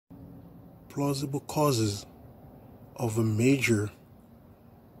plausible causes of a major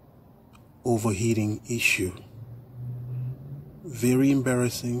overheating issue. Very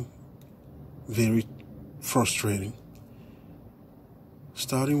embarrassing, very frustrating.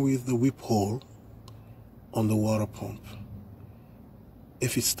 Starting with the whip hole on the water pump.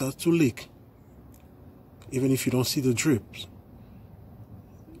 If it starts to leak, even if you don't see the drips,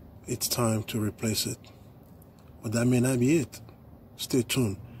 it's time to replace it. But that may not be it. Stay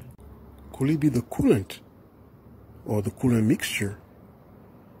tuned. Could it be the coolant or the coolant mixture?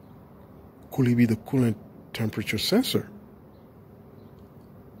 Could it be the coolant temperature sensor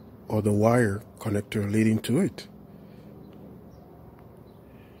or the wire connector leading to it?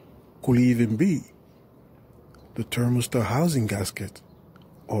 Could it even be the thermostat housing gasket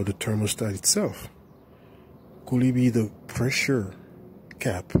or the thermostat itself? Could it be the pressure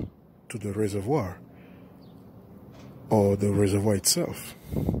cap to the reservoir or the reservoir itself?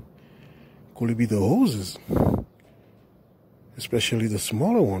 Could it be the hoses, especially the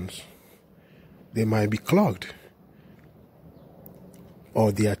smaller ones? They might be clogged,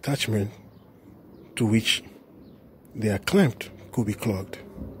 or the attachment to which they are clamped could be clogged.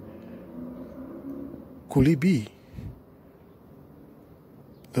 Could it be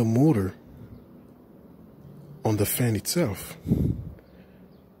the motor on the fan itself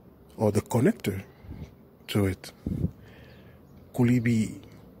or the connector to it? Could it be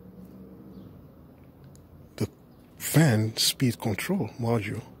the fan speed control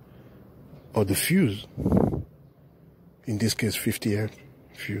module or the fuse? In this case, 50 amp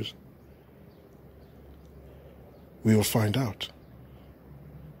fuse. We will find out.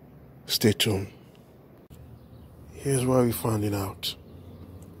 Stay tuned. Here's why we found it out.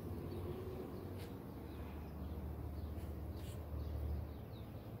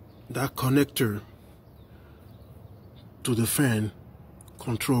 That connector to the fan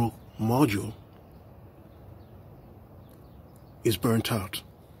control module is burnt out.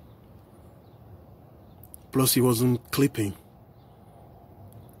 Plus, it wasn't clipping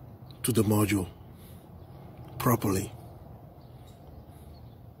to the module properly.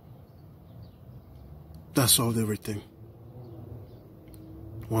 That solved everything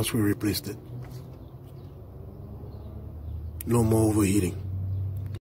once we replaced it. No more overheating.